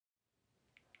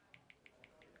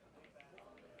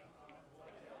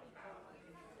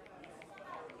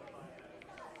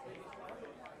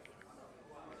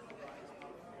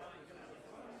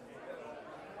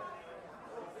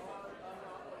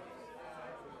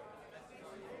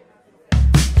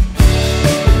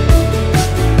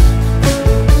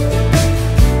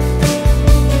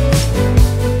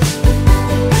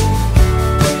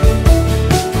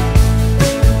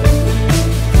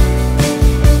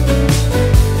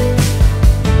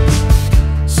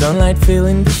night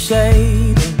feeling the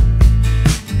shade.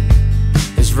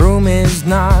 This room is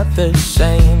not the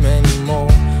same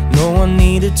anymore. No one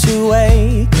needed to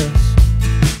wake us.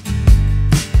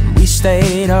 We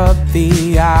stayed up,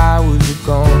 the hours are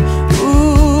gone.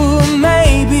 Ooh,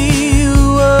 maybe you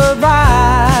were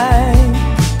right.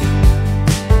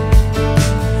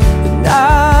 But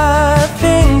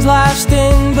nothing's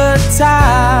lasting but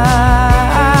time.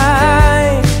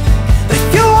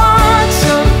 If you want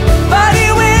somebody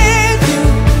with you,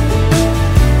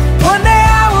 one day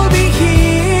I will be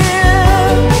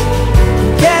here.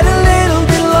 Get a little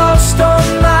bit lost on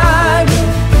my way.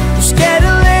 Just get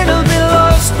a little bit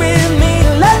lost with me.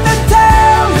 Let them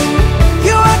tell you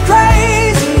you are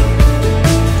crazy,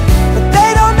 but they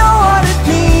don't know what it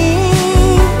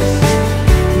means.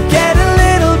 Get a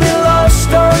little bit lost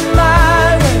on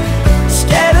my way. Just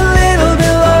get a little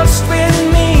bit lost with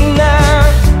me now.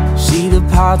 See the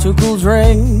particles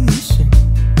racing,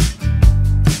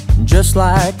 just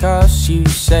like us, you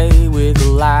say with a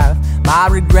laugh. My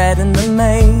regret in the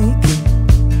making.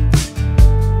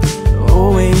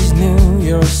 Always knew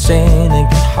your cynic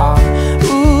at heart.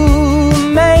 Ooh,